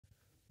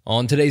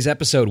On today's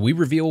episode, we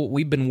reveal what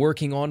we've been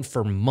working on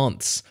for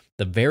months,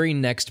 the very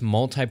next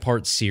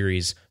multi-part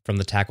series from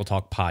the Tackle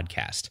Talk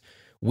podcast.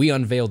 We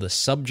unveil the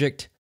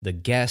subject, the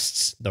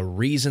guests, the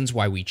reasons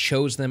why we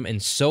chose them, and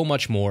so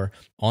much more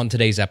on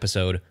today's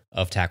episode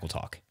of Tackle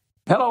Talk.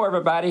 Hello,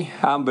 everybody.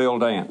 I'm Bill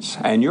Dance,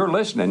 and you're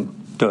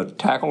listening to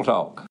Tackle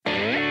Talk.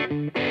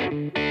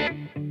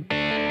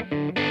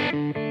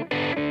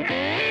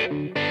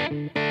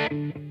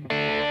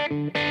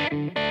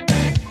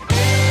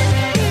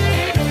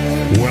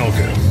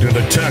 Welcome to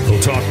the Tackle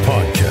Talk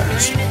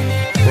podcast,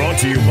 brought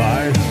to you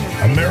by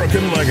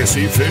American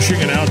Legacy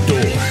Fishing and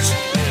Outdoors.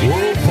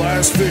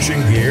 World-class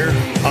fishing gear,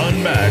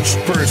 unmatched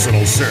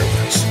personal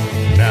service.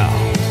 Now,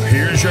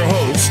 here's your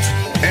host,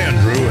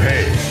 Andrew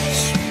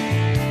Hayes.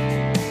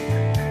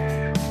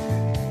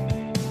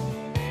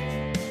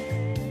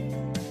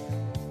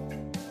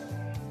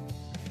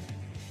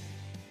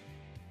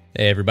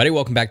 Hey everybody,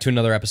 welcome back to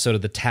another episode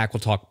of the Tackle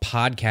Talk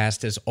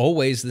podcast. As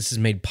always, this is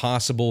made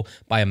possible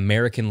by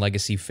American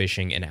Legacy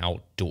Fishing and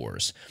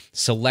Outdoors.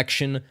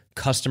 Selection,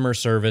 customer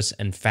service,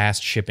 and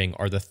fast shipping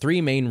are the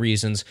three main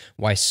reasons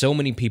why so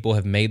many people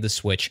have made the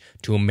switch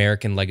to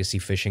American Legacy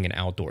Fishing and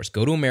Outdoors.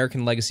 Go to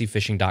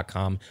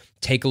AmericanLegacyFishing.com,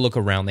 take a look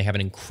around. They have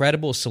an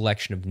incredible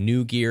selection of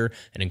new gear,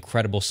 an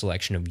incredible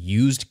selection of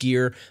used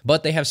gear,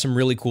 but they have some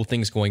really cool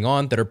things going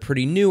on that are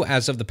pretty new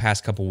as of the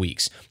past couple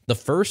weeks. The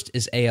first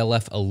is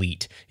ALF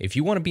Elite. If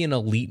you want to be an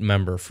Elite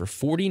member for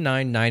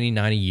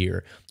 $49.99 a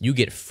year, you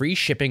get free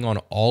shipping on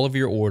all of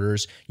your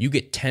orders, you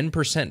get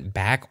 10%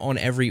 back on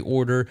every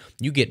order,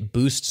 you get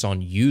boosts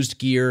on used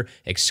gear,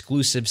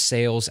 exclusive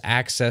sales,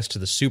 access to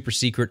the super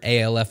secret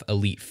ALF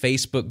Elite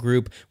Facebook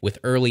group with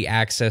early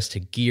access to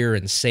gear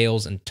and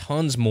sales and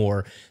tons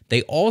more.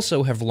 They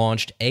also have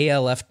launched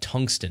ALF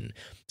Tungsten,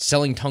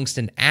 selling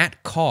tungsten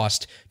at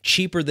cost,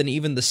 cheaper than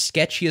even the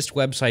sketchiest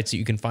websites that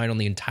you can find on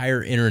the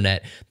entire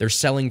internet. They're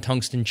selling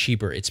tungsten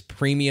cheaper. It's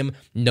premium,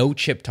 no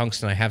chip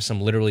tungsten. I have some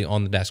literally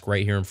on the desk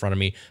right here in front of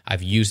me.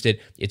 I've used it.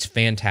 It's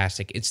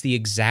fantastic. It's the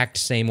exact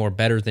same or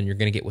better than you're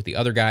going to get with the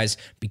other guys,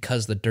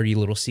 because the dirty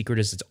little secret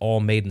is it's all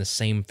made in the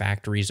same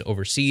factories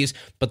overseas,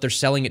 but they're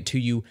selling it to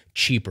you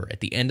cheaper.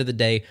 At the end of the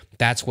day,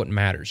 that's what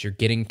matters. You're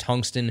getting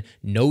tungsten,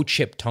 no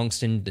chip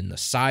tungsten, in the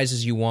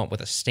sizes you want with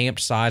a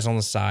stamped size on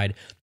the side,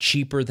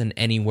 cheaper than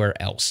anywhere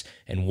else.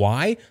 And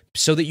why?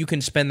 So that you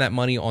can spend that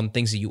money on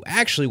things that you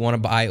actually want to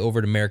buy over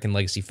at American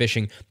Legacy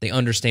Fishing. They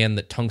understand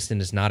that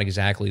tungsten is not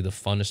exactly the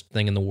funnest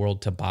thing in the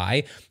world to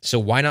buy. So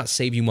why not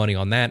save you money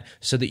on that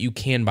so that you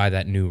can buy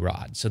that new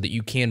rod, so that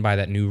you can buy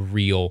that new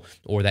reel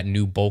or that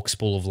new bulk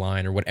spool of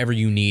line or whatever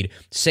you need.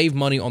 Save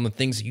money on the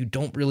things that you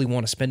don't really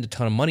want to spend a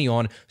ton of money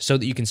on so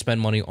that you can spend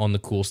money on the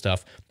cool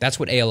stuff. That's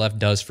what ALF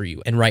does for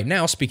you. And right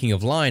now, speaking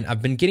of line,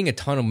 I've been getting a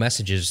ton of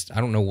messages.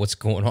 I don't know what's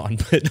going on,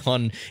 but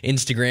on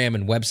Instagram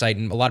and website,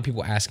 and a lot of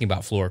people asking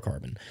about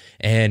fluorocarbon.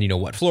 And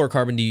what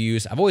fluorocarbon do you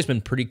use? I've always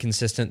been pretty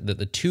consistent that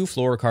the two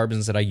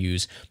fluorocarbons that I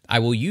use, I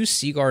will use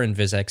Seaguar and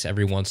Vizex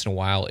every once in a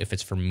while if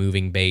it's for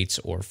moving baits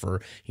or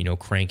for,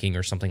 cranking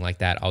or something like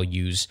that. I'll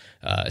use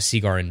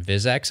Seaguar and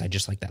Vizex. I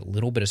just like that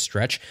little bit of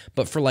stretch.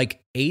 But for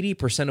like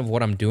 80% of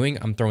what I'm doing,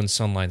 I'm throwing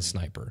Sunline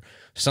Sniper.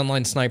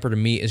 Sunline Sniper to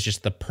me is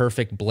just the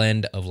perfect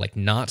blend of like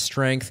knot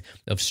strength,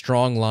 of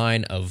strong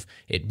line, of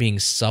it being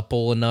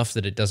supple enough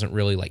that it doesn't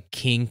really like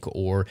kink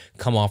or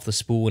come off the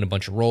spool in a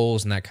bunch of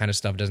rolls and that kind of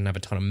stuff. It doesn't have a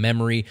ton of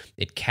memory.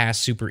 It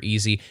casts super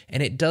easy,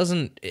 and it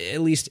doesn't,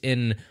 at least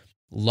in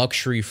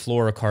luxury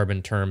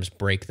fluorocarbon terms,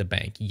 break the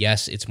bank.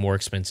 Yes, it's more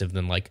expensive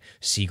than like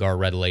Seaguar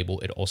Red Label.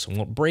 It also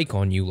won't break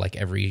on you like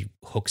every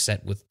hook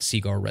set with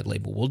Seaguar Red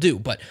Label will do,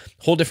 but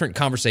whole different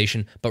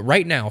conversation. But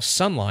right now,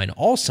 Sunline,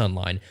 all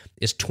Sunline,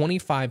 is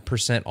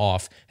 25%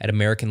 off at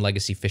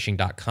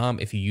AmericanLegacyFishing.com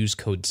if you use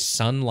code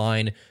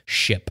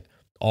SunlineShip,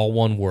 all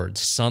one word,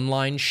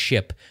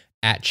 SunlineShip.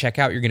 At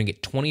checkout, you're going to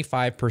get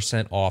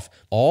 25% off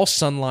all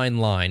Sunline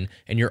line,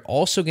 and you're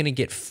also going to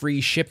get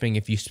free shipping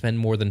if you spend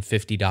more than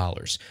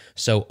 $50.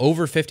 So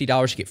over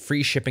 $50, you get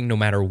free shipping no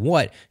matter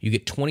what. You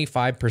get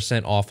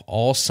 25% off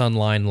all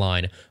Sunline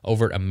line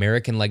over at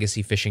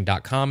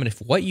AmericanLegacyFishing.com. And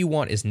if what you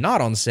want is not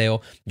on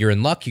sale, you're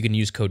in luck. You can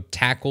use code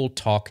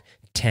TackleTalk10,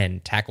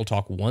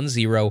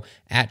 TackleTalk10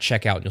 at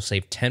checkout, and you'll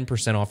save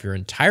 10% off your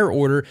entire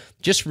order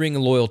just for being a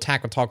loyal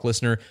Tackle Talk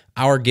listener.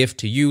 Our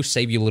gift to you,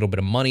 save you a little bit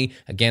of money.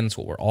 Again, that's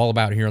what we're all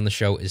about here on the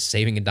show, is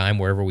saving a dime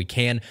wherever we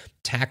can.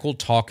 Tackle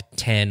Talk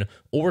 10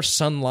 or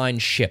Sunline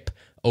Ship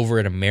over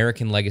at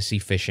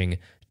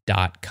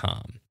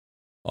AmericanLegacyFishing.com.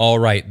 All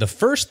right, the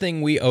first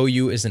thing we owe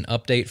you is an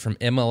update from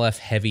MLF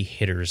Heavy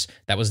Hitters.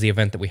 That was the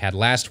event that we had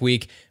last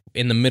week.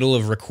 In the middle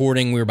of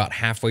recording, we were about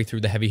halfway through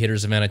the Heavy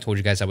Hitters event. I told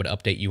you guys I would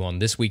update you on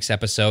this week's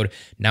episode.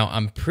 Now,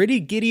 I'm pretty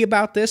giddy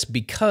about this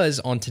because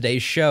on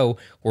today's show,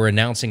 we're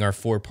announcing our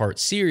 4-part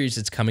series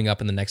that's coming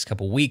up in the next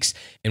couple weeks.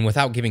 And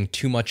without giving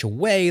too much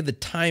away, the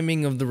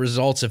timing of the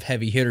results of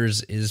Heavy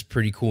Hitters is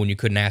pretty cool, and you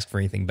couldn't ask for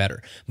anything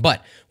better.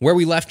 But where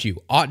we left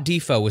you, Ott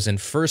Defo was in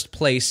first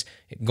place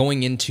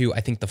going into,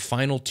 I think, the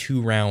final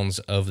 2 rounds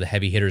of the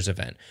Heavy Hitters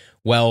event.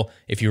 Well,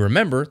 if you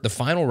remember, the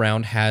final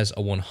round has a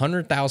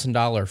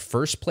 $100,000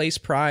 first place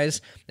prize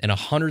and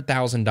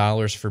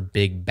 $100,000 for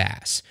big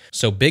bass.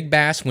 So big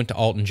bass went to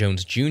Alton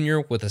Jones Jr.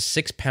 with a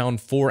 6-pound,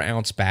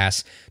 4-ounce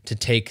bass to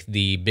take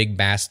the big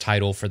bass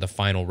title for the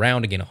final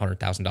round. Again, a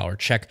 $100,000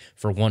 check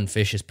for one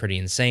fish is pretty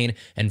insane.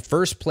 And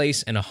first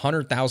place and a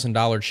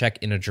 $100,000 check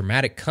in a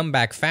dramatic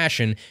comeback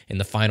fashion in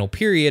the final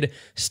period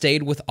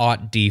stayed with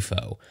Ott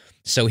Defo.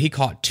 So he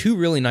caught 2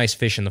 really nice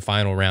fish in the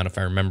final round, if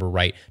I remember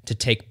right, to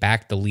take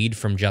back the lead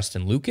from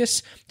Justin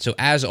Lucas. So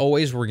as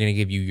always, we're going to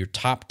give you your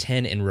top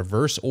 10 in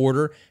reverse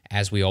order,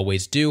 as we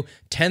always do.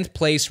 10th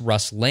place,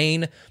 Russ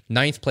Lane.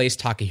 9th place,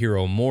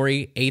 Takahiro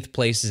Omori. 8th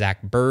place,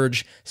 Zach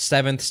Burge.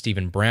 7th,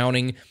 Stephen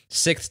Browning.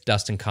 6th,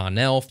 Dustin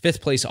Connell.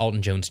 5th place,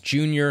 Alton Jones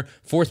Jr.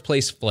 4th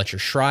place, Fletcher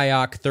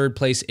Shryock. 3rd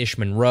place, Ish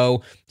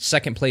Monroe.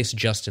 2nd place,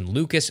 Justin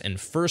Lucas. And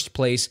 1st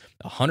place,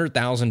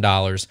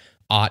 $100,000,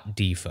 Ott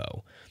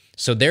Defo.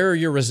 So there are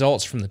your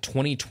results from the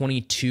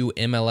 2022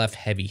 MLF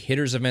Heavy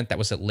Hitters event that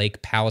was at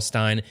Lake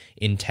Palestine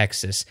in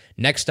Texas.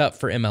 Next up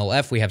for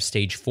MLF, we have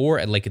Stage 4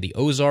 at Lake of the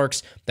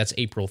Ozarks. That's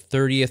April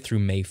 30th through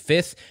May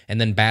 5th.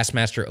 And then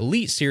Bassmaster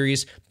Elite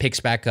Series picks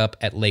back up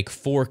at Lake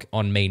Fork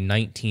on May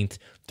 19th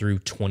through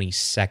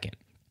 22nd.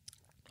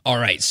 All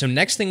right, so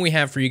next thing we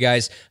have for you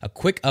guys, a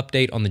quick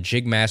update on the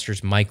Jig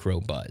Masters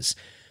Micro Buzz.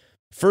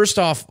 First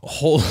off,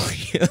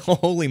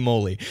 holy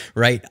moly,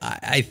 right?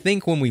 I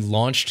think when we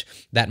launched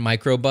that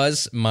Micro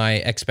Buzz,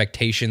 my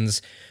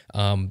expectations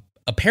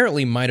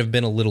apparently might have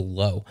been a little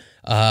low.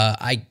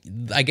 I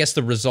guess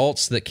the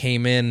results that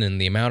came in and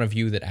the amount of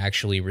you that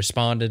actually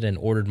responded and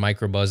ordered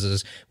Micro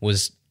Buzzes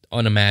was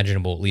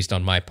unimaginable, at least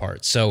on my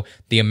part. So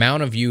the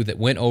amount of you that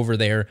went over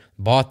there,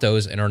 bought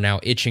those, and are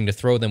now itching to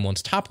throw them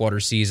once topwater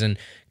season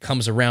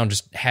comes around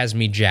just has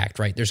me jacked,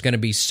 right? There's going to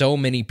be so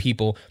many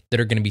people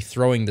that are going to be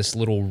throwing this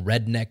little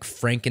redneck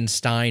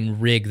Frankenstein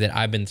rig that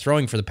I've been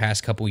throwing for the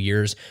past couple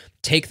years.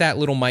 Take that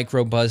little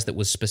Micro Buzz that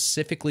was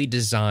specifically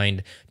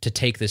designed to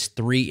take this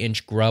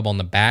 3-inch grub on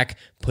the back,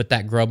 put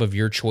that grub of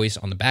your choice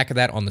on the back of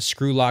that, on the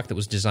screw lock that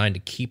was designed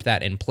to keep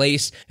that in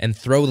place, and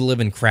throw the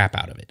living crap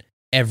out of it.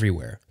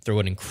 Everywhere. Throw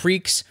it in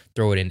creeks,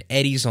 throw it in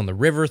eddies on the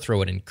river,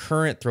 throw it in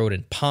current, throw it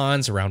in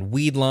ponds, around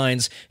weed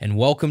lines, and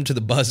welcome to the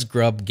Buzz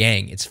Grub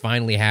gang. It's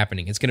finally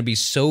happening. It's going to be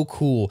so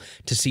cool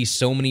to see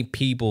so many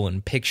people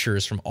and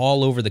pictures from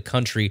all over the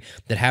country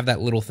that have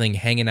that little thing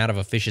hanging out of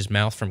a fish's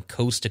mouth from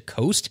coast to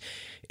coast.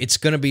 It's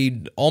going to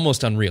be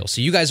almost unreal.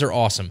 So you guys are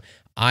awesome.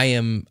 I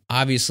am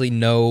obviously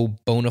no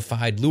bona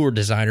fide lure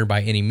designer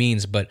by any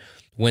means, but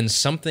when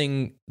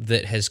something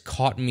that has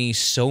caught me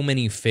so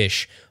many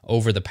fish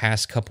over the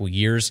past couple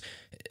years,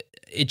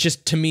 it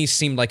just, to me,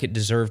 seemed like it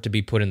deserved to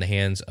be put in the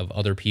hands of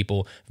other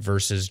people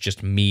versus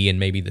just me and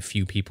maybe the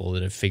few people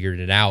that have figured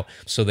it out.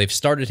 So they've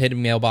started hitting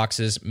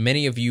mailboxes.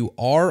 Many of you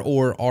are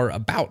or are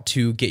about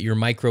to get your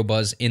Micro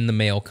Buzz in the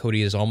mail.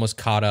 Cody is almost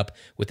caught up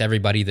with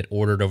everybody that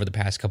ordered over the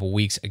past couple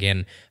weeks.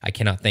 Again, I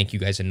cannot thank you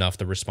guys enough.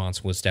 The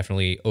response was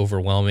definitely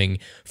overwhelming.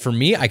 For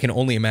me, I can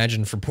only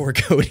imagine for poor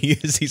Cody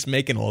as he's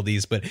making all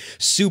these, but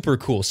super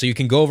cool. So you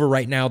can go over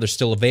right now. They're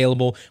still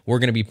available. We're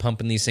going to be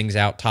pumping these things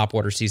out.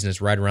 Topwater season is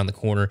right around the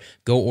corner.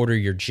 Go order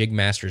your Jig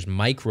Masters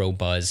Micro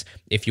Buzz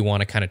if you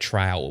want to kind of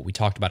try out what we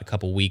talked about a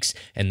couple weeks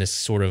and this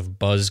sort of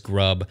buzz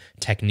grub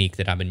technique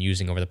that I've been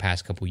using over the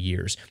past couple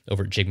years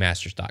over at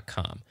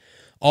jigmasters.com.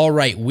 All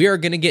right, we are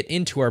going to get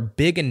into our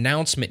big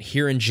announcement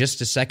here in just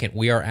a second.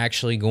 We are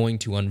actually going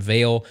to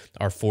unveil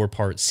our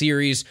 4-part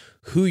series,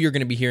 who you're going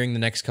to be hearing the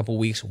next couple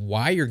weeks,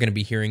 why you're going to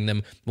be hearing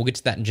them. We'll get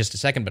to that in just a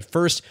second. But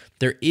first,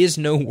 there is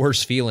no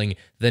worse feeling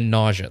than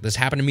nausea. This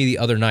happened to me the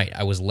other night.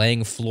 I was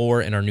laying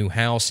floor in our new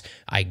house.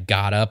 I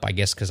got up, I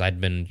guess because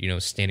I'd been,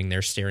 standing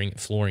there staring at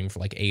flooring for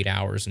like 8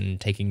 hours and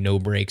taking no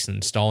breaks and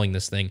installing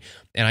this thing.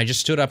 And I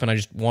just stood up and I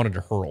just wanted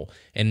to hurl.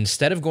 And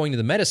instead of going to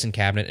the medicine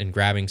cabinet and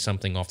grabbing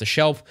something off the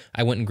shelf,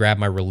 I went and grabbed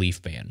my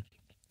Relief Band.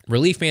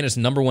 Relief Band is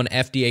the #1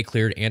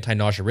 FDA-cleared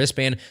anti-nausea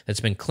wristband that's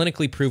been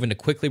clinically proven to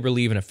quickly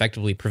relieve and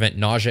effectively prevent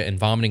nausea and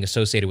vomiting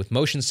associated with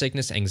motion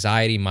sickness,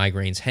 anxiety,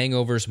 migraines,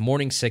 hangovers,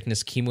 morning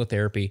sickness,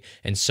 chemotherapy,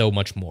 and so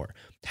much more.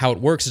 How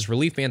it works is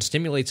Relief Band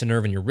stimulates a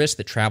nerve in your wrist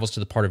that travels to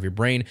the part of your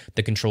brain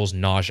that controls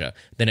nausea.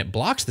 Then it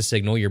blocks the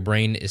signal your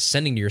brain is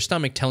sending to your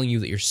stomach telling you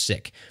that you're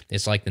sick.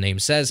 It's like the name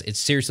says, it's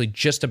seriously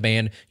just a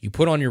band you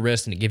put on your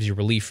wrist and it gives you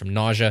relief from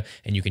nausea,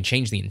 and you can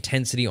change the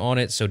intensity on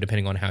it, so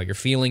depending on how you're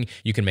feeling,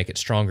 you can make it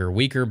stronger or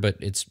weaker, but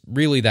it's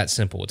really that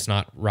simple. It's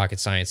not rocket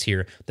science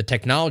here. The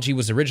technology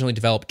was originally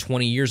developed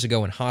 20 years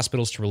ago in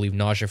hospitals to relieve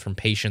nausea from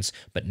patients,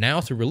 but now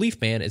through Relief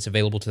Band, it's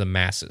available to the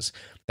masses.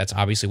 That's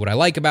obviously what I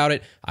like about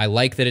it. I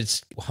like that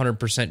it's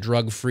 100%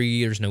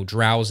 drug-free. There's no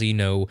drowsy,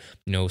 no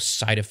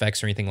side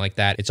effects or anything like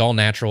that. It's all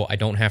natural. I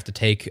don't have to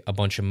take a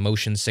bunch of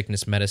motion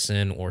sickness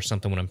medicine or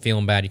something when I'm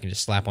feeling bad. You can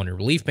just slap on your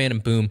Relief Band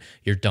and boom,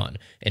 you're done.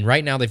 And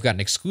right now, they've got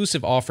an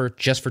exclusive offer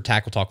just for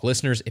Tackle Talk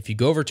listeners. If you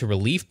go over to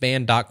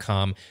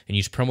reliefband.com and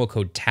use promo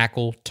code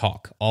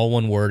TACKLETALK, all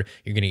one word,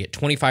 you're going to get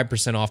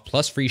 25% off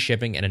plus free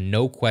shipping and a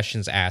no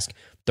questions asked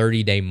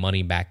 30-day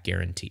money-back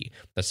guarantee.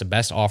 That's the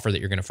best offer that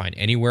you're going to find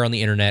anywhere on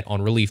the internet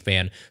on Relief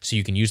Band, so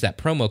you can use that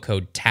promo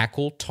code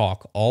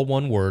TACKLETALK, all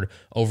one word,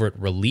 over at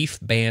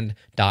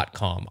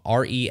reliefband.com,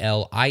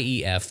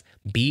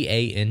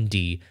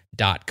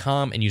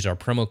 RELIEFBAND.com, and use our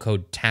promo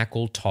code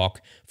TACKLETALK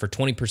for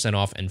 20%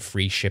 off and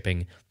free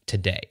shipping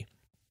today.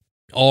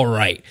 All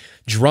right,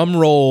 drum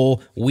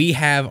roll. We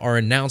have our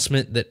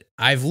announcement that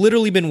I've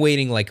literally been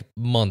waiting like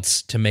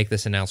months to make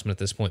this announcement at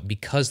this point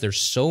because there's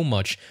so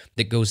much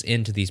that goes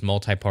into these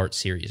multi-part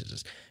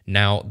series.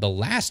 Now, the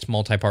last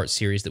multi-part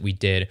series that we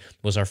did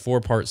was our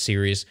 4-part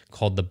series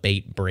called The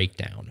Bait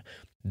Breakdown.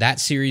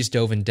 That series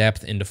dove in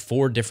depth into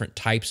 4 different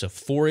types of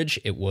forage.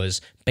 It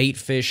was bait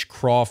fish,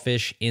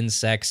 crawfish,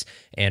 insects,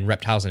 and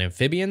reptiles and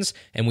amphibians,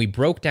 and we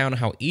broke down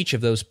how each of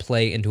those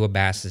play into a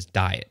bass's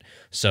diet.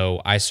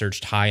 So I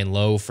searched high and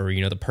low for,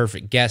 the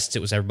perfect guests.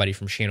 It was everybody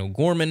from Shannon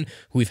Gorman,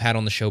 who we've had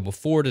on the show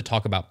before to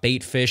talk about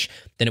bait fish.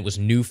 Then it was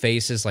new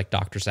faces like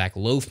Dr. Zach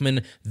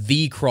Loafman,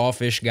 the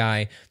crawfish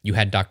guy. You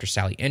had Dr.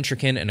 Sally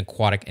Entrican, an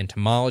aquatic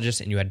entomologist,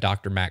 and you had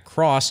Dr. Matt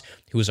Cross,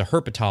 who is a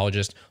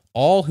herpetologist,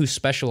 all who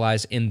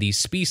specialize in these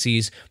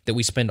species that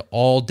we spend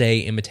all day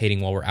imitating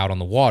while we're out on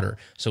the water.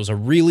 So it was a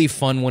really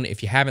fun one.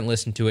 If you haven't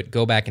listened to it,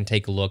 go back and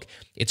take a look.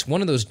 It's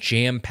one of those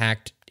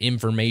jam-packed,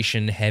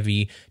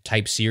 information-heavy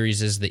type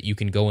series that you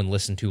can go and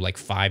listen to like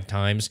 5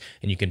 times,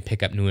 and you can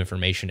pick up new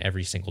information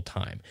every single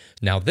time.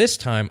 Now, this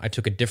time, I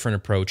took a different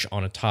approach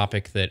on a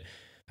topic that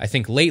I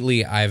think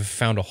lately I've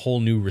found a whole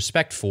new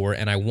respect for,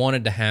 and I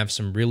wanted to have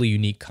some really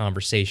unique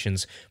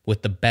conversations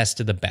with the best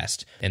of the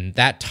best. And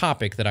that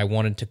topic that I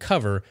wanted to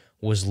cover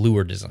was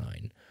lure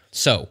design.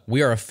 So,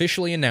 we are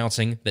officially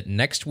announcing that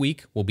next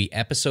week will be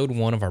episode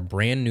 1 of our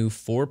brand new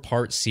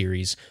 4-part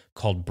series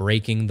called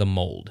Breaking the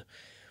Mold.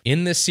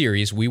 In this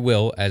series, we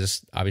will,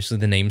 as obviously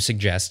the name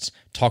suggests,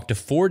 talk to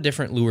 4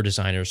 different lure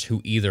designers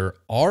who either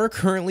are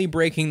currently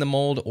breaking the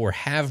mold or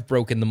have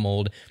broken the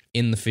mold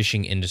in the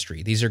fishing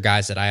industry. These are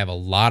guys that I have a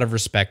lot of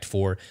respect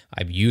for.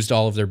 I've used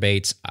all of their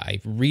baits. I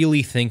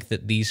really think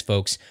that these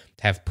folks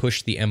have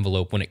pushed the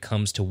envelope when it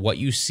comes to what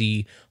you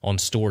see on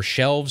store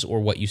shelves or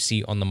what you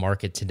see on the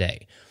market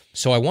today.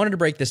 So I wanted to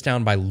break this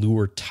down by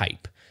lure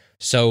type.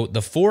 So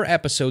the 4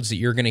 episodes that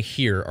you're going to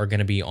hear are going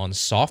to be on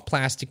soft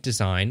plastic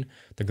design,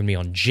 they're going to be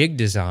on jig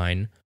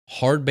design,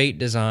 hard bait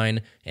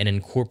design, and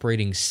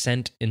incorporating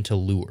scent into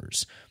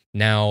lures.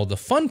 Now, the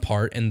fun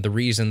part, and the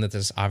reason that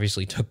this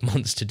obviously took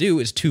months to do,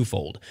 is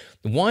twofold.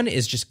 One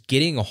is just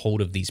getting a hold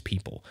of these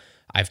people.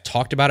 I've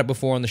talked about it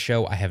before on the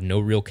show. I have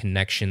no real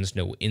connections,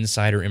 no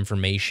insider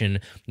information,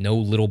 no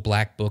little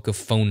black book of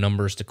phone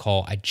numbers to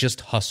call. I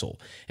just hustle.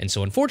 And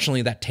so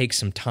unfortunately, that takes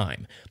some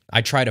time.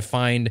 I try to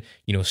find,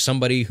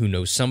 somebody who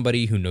knows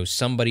somebody who knows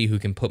somebody who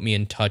can put me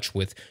in touch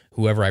with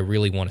whoever I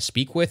really want to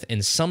speak with.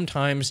 And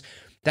sometimes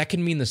that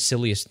can mean the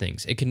silliest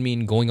things. It can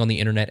mean going on the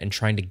internet and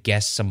trying to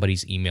guess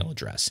somebody's email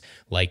address.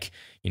 Like,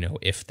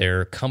 if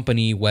their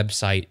company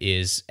website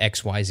is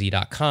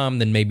xyz.com,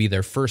 then maybe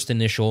their first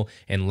initial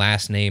and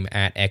last name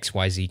at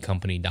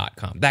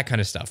xyzcompany.com. That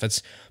kind of stuff.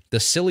 That's the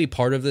silly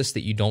part of this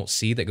that you don't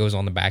see that goes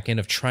on the back end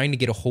of trying to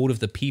get a hold of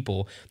the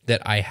people that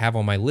I have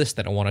on my list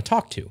that I want to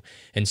talk to.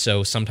 And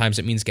so sometimes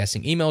it means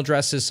guessing email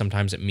addresses.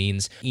 Sometimes it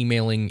means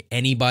emailing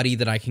anybody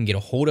that I can get a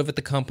hold of at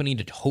the company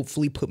to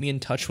hopefully put me in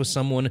touch with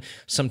someone.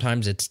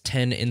 Sometimes it's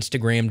 10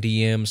 Instagram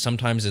DMs.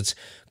 Sometimes it's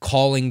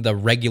calling the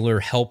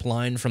regular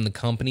helpline from the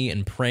company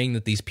and praying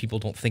that these people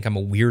don't think I'm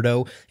a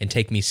weirdo and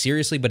take me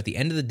seriously. But at the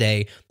end of the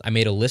day, I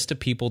made a list of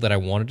people that I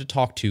wanted to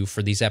talk to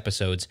for these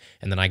episodes,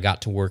 and then I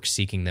got to work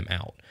seeking them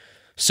out.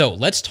 So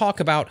let's talk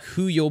about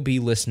who you'll be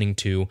listening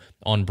to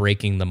on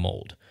Breaking the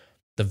Mold.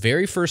 The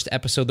very first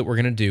episode that we're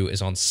going to do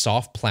is on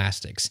soft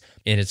plastics,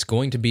 and it's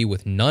going to be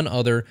with none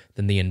other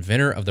than the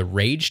inventor of the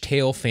Rage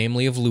Tail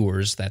family of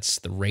lures. That's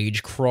the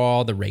Rage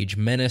Craw, the Rage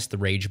Menace, the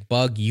Rage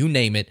Bug, you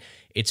name it.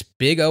 It's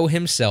Big O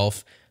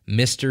himself,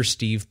 Mr.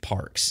 Steve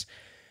Parks.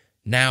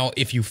 Now,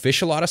 if you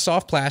fish a lot of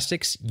soft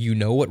plastics, you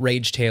know what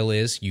Rage Tail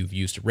is. You've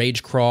used a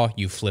Rage Craw,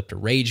 you've flipped a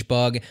Rage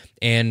Bug,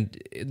 and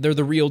they're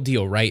the real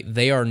deal, right?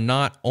 They are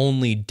not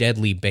only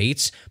deadly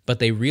baits, but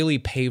they really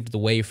paved the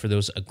way for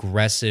those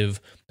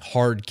aggressive,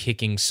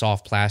 hard-kicking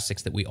soft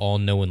plastics that we all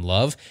know and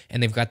love,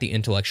 and they've got the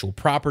intellectual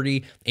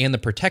property and the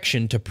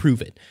protection to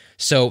prove it.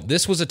 So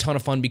this was a ton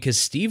of fun because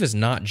Steve is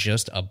not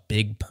just a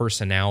big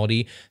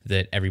personality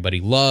that everybody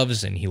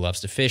loves and he loves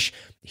to fish.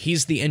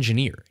 He's the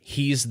engineer.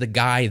 He's the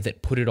guy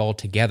that put it all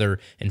together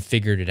and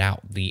figured it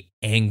out. The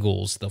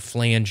angles, the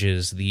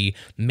flanges, the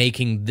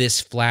making this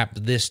flap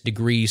this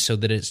degree so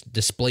that it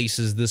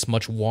displaces this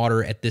much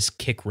water at this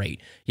kick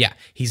rate. Yeah,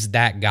 he's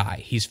that guy.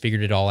 He's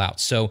figured it all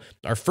out. So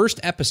our first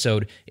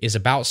episode is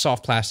about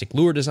soft plastic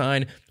lure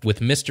design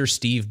with Mr.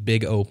 Steve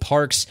Big O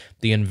Parks,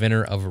 the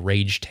inventor of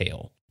Rage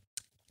Tail.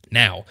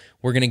 Now,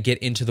 we're going to get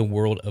into the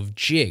world of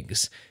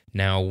jigs.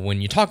 Now,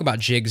 when you talk about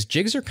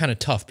jigs are kind of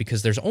tough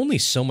because there's only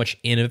so much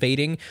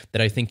innovating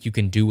that I think you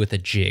can do with a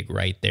jig,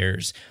 right?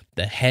 There's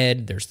the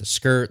head, there's the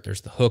skirt,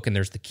 there's the hook, and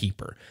there's the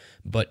keeper.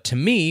 But to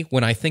me,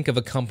 when I think of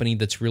a company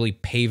that's really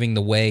paving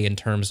the way in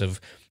terms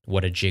of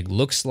what a jig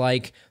looks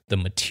like, the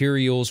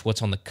materials,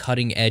 what's on the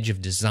cutting edge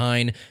of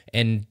design,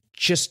 and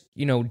just,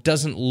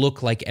 doesn't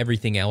look like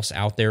everything else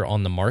out there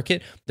on the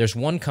market. There's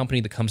one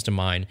company that comes to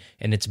mind,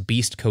 and it's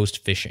Beast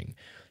Coast Fishing.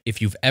 If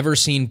you've ever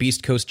seen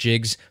Beast Coast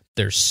jigs,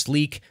 they're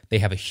sleek. They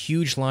have a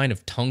huge line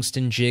of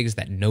tungsten jigs,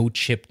 that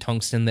no-chip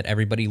tungsten that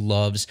everybody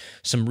loves.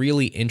 Some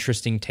really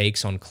interesting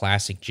takes on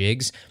classic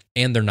jigs.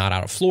 And they're not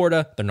out of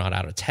Florida. They're not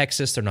out of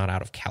Texas. They're not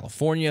out of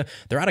California.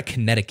 They're out of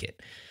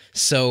Connecticut.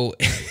 So,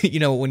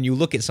 when you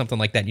look at something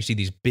like that and you see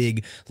these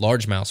big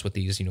largemouths with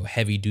these,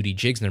 heavy-duty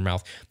jigs in their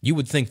mouth, you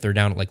would think they're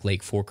down at like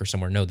Lake Fork or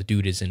somewhere. No, the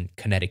dude is in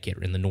Connecticut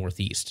or in the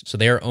Northeast. So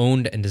they are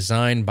owned and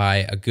designed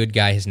by a good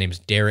guy. His name is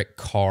Derek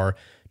Carr.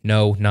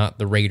 No, not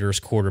the Raiders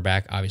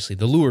quarterback, obviously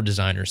the lure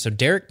designer. So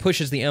Derek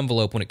pushes the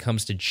envelope when it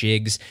comes to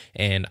jigs,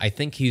 and I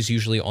think he's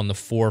usually on the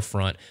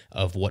forefront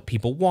of what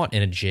people want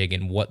in a jig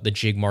and what the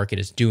jig market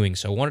is doing.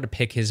 So I wanted to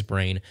pick his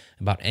brain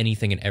about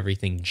anything and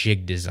everything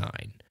jig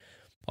design.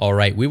 All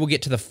right, we will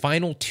get to the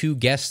final two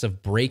guests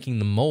of Breaking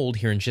the Mold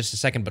here in just a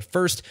second, but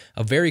first,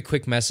 a very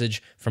quick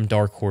message from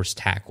Dark Horse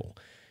Tackle.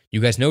 You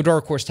guys know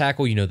Dark Horse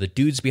Tackle. You know the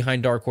dudes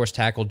behind Dark Horse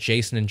Tackle.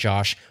 Jason and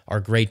Josh are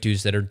great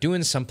dudes that are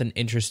doing something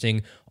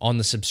interesting on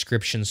the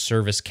subscription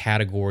service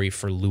category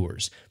for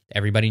lures.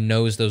 Everybody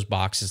knows those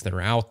boxes that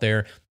are out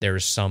there.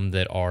 There's some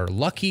that are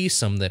lucky,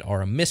 some that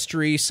are a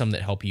mystery, some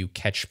that help you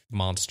catch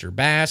monster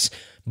bass,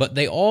 but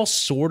they all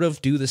sort of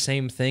do the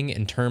same thing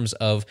in terms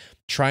of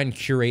try and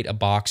curate a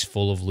box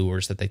full of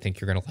lures that they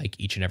think you're going to like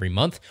each and every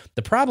month.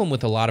 The problem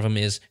with a lot of them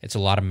is it's a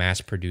lot of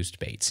mass-produced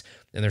baits,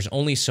 and there's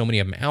only so many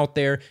of them out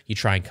there. You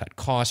try and cut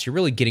costs. You're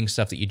really getting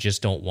stuff that you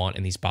just don't want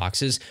in these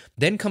boxes.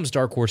 Then comes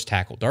Dark Horse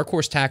Tackle. Dark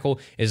Horse Tackle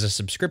is a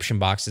subscription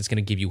box that's going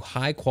to give you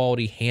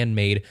high-quality,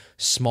 handmade,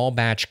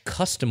 small-batch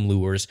custom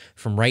lures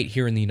from right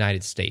here in the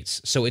United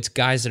States. So it's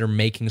guys that are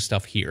making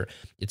stuff here.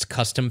 It's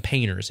custom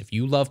painters. If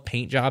you love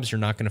paint jobs you're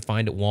not going to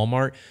find at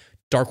Walmart,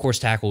 Dark Horse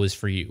Tackle is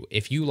for you.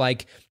 If you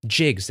like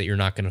jigs that you're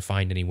not going to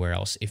find anywhere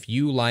else, if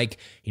you like,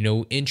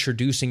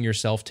 introducing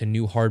yourself to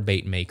new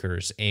hardbait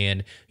makers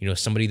and,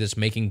 somebody that's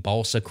making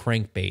balsa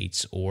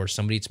crankbaits or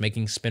somebody that's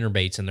making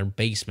spinnerbaits in their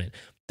basement,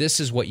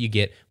 this is what you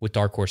get with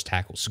Dark Horse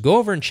Tackle. So go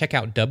over and check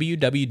out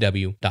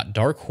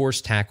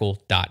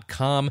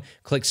www.darkhorsetackle.com.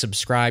 Click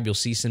subscribe. You'll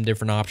see some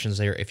different options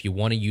there. If you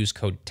want to use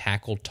code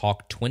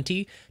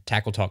TackleTalk20,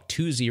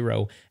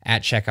 TackleTalk20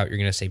 at checkout, you're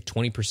going to save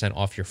 20%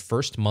 off your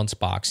first month's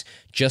box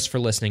just for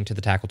listening to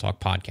the Tackle Talk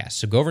podcast.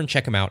 So go over and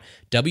check them out,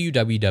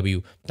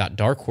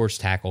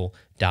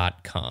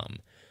 www.darkhorsetackle.com.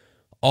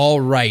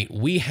 All right,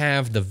 we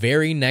have the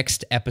very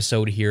next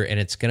episode here, and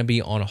it's going to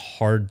be on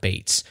hard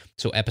baits.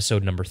 So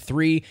episode number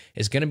 3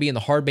 is going to be in the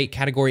hard bait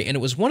category, and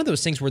it was one of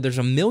those things where there's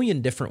a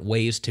million different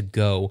ways to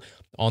go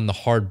on the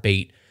hard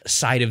bait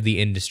side of the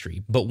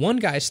industry. But one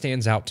guy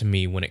stands out to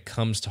me when it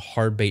comes to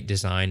hard bait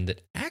design that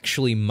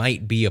actually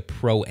might be a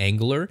pro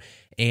angler,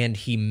 and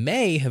he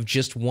may have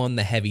just won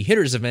the Heavy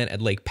Hitters event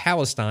at Lake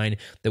Palestine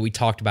that we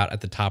talked about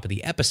at the top of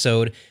the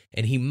episode,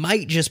 and he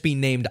might just be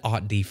named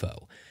Ott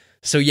Defo.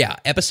 So yeah,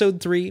 episode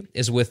 3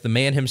 is with the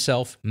man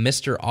himself,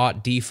 Mr.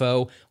 Ott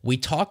Defo. We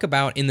talk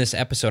about in this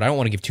episode, I don't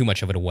want to give too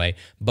much of it away,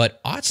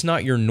 but Ott's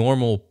not your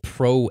normal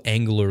pro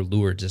angler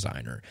lure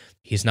designer.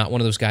 He's not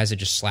one of those guys that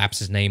just slaps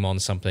his name on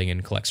something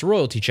and collects a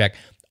royalty check.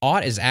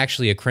 Ott is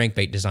actually a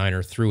crankbait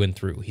designer through and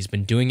through. He's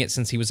been doing it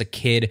since he was a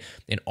kid,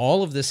 and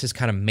all of this has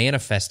kind of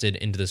manifested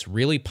into this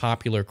really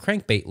popular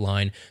crankbait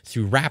line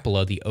through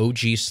Rapala, the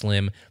OG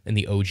Slim and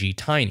the OG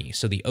Tiny.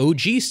 So the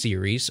OG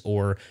series,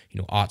 or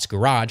Ott's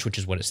Garage, which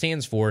is what it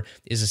stands for,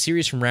 is a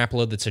series from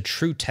Rapala that's a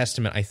true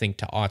testament, I think,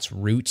 to Ott's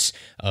roots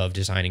of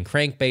designing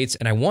crankbaits,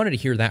 and I wanted to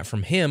hear that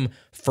from him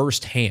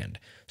firsthand.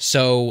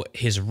 So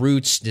his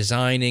roots,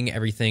 designing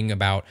everything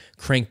about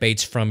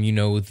crankbaits from,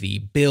 the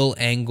bill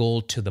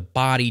angle to the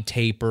body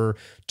taper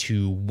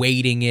to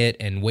weighting it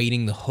and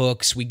weighting the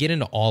hooks. We get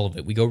into all of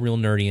it. We go real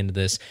nerdy into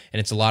this, and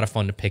it's a lot of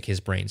fun to pick his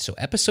brain. So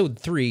episode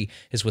 3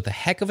 is with a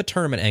heck of a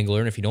tournament angler,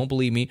 and if you don't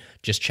believe me,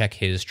 just check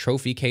his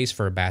trophy case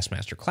for a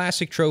Bassmaster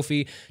Classic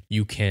trophy.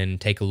 You can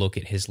take a look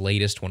at his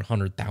latest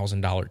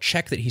 $100,000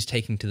 check that he's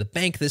taking to the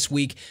bank this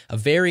week. A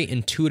very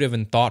intuitive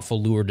and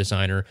thoughtful lure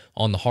designer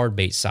on the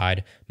hardbait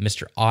side,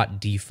 Mr.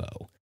 Ott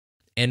Defo.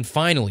 And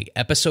finally,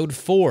 episode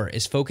 4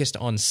 is focused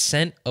on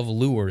scent of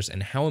lures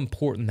and how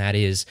important that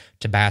is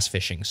to bass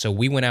fishing. So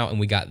we went out and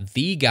we got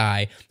the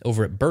guy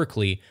over at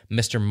Berkeley,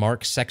 Mr.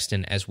 Mark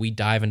Sexton, as we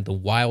dive into the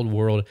wild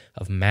world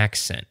of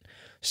Max Scent.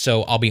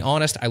 So I'll be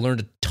honest, I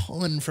learned a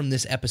ton from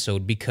this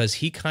episode because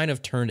he kind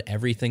of turned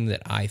everything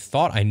that I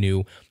thought I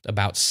knew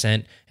about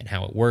scent and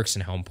how it works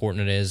and how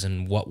important it is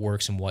and what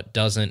works and what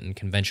doesn't and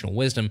conventional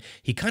wisdom.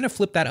 He kind of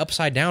flipped that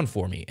upside down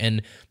for me.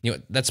 And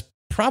that's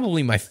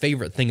probably my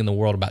favorite thing in the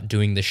world about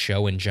doing this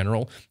show in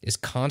general is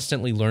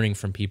constantly learning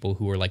from people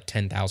who are like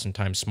 10,000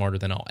 times smarter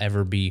than I'll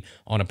ever be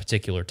on a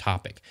particular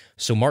topic.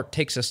 So Mark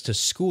takes us to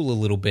school a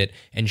little bit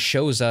and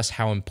shows us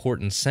how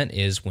important scent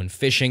is when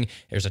fishing.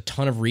 There's a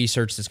ton of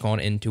research that's gone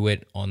into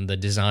it on the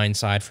design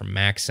side from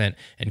Max Scent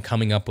and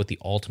coming up with the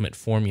ultimate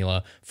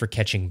formula for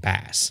catching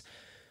bass.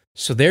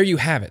 So there you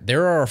have it.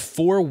 There are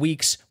 4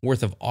 weeks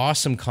worth of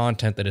awesome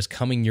content that is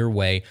coming your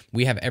way.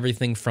 We have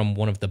everything from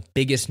one of the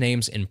biggest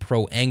names in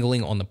pro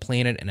angling on the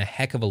planet and a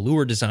heck of a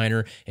lure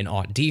designer in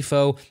Ott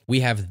Defo. We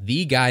have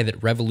the guy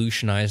that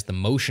revolutionized the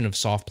motion of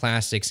soft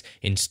plastics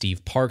in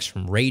Steve Parks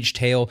from Rage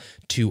Tail,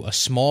 to a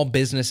small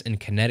business in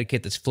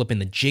Connecticut that's flipping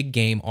the jig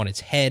game on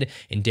its head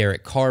in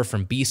Derek Carr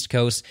from Beast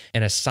Coast,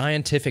 and a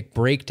scientific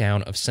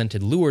breakdown of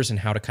scented lures and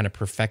how to kind of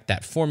perfect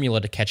that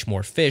formula to catch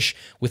more fish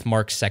with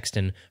Mark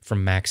Sexton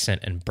from Max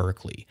Scent and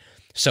Berkeley.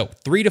 So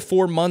 3 to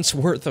 4 months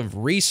worth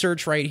of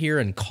research right here,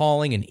 and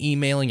calling and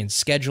emailing and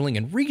scheduling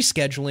and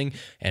rescheduling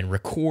and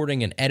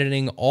recording and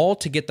editing, all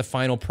to get the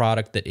final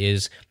product that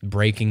is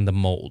breaking the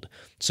mold.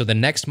 So the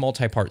next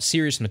multi-part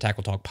series from the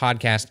Tackle Talk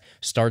podcast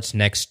starts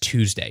next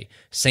Tuesday.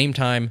 Same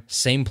time,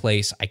 same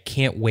place. I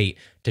can't wait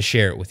to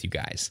share it with you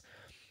guys.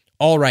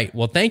 All right.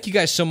 Well, thank you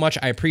guys so much.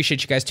 I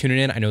appreciate you guys tuning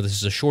in. I know this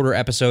is a shorter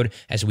episode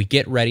as we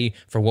get ready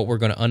for what we're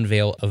going to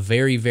unveil, a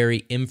very,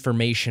 very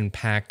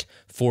information-packed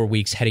 4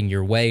 weeks heading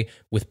your way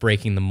with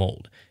Breaking the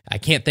Mold. I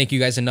can't thank you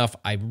guys enough.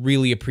 I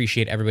really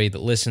appreciate everybody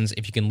that listens.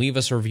 If you can leave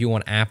us a review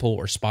on Apple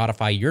or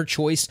Spotify, your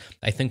choice.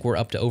 I think we're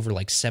up to over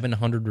like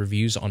 700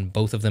 reviews on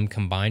both of them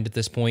combined at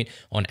this point.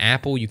 On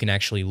Apple, you can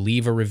actually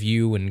leave a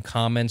review and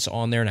comments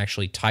on there and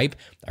actually type.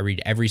 I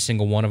read every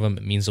single one of them.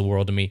 It means the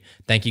world to me.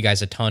 Thank you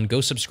guys a ton.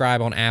 Go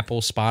subscribe on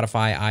Apple,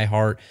 Spotify,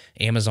 iHeart,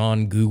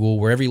 Amazon, Google,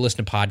 wherever you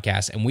listen to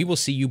podcasts. And we will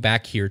see you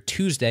back here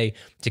Tuesday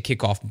to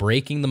kick off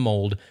Breaking the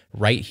Mold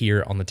right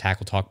here on the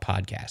Tackle Talk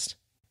podcast.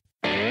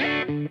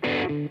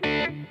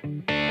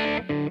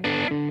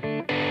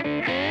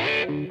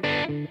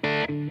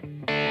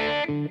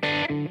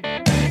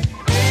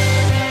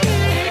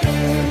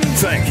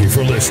 Thank you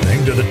for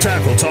listening to the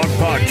Tackle Talk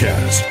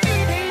podcast.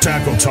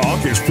 Tackle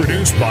Talk is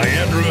produced by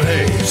Andrew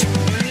Hayes.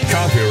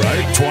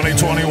 Copyright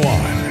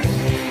 2021.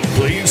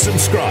 Please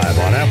subscribe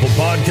on Apple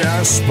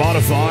Podcasts,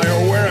 Spotify,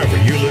 or wherever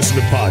you listen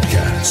to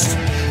podcasts.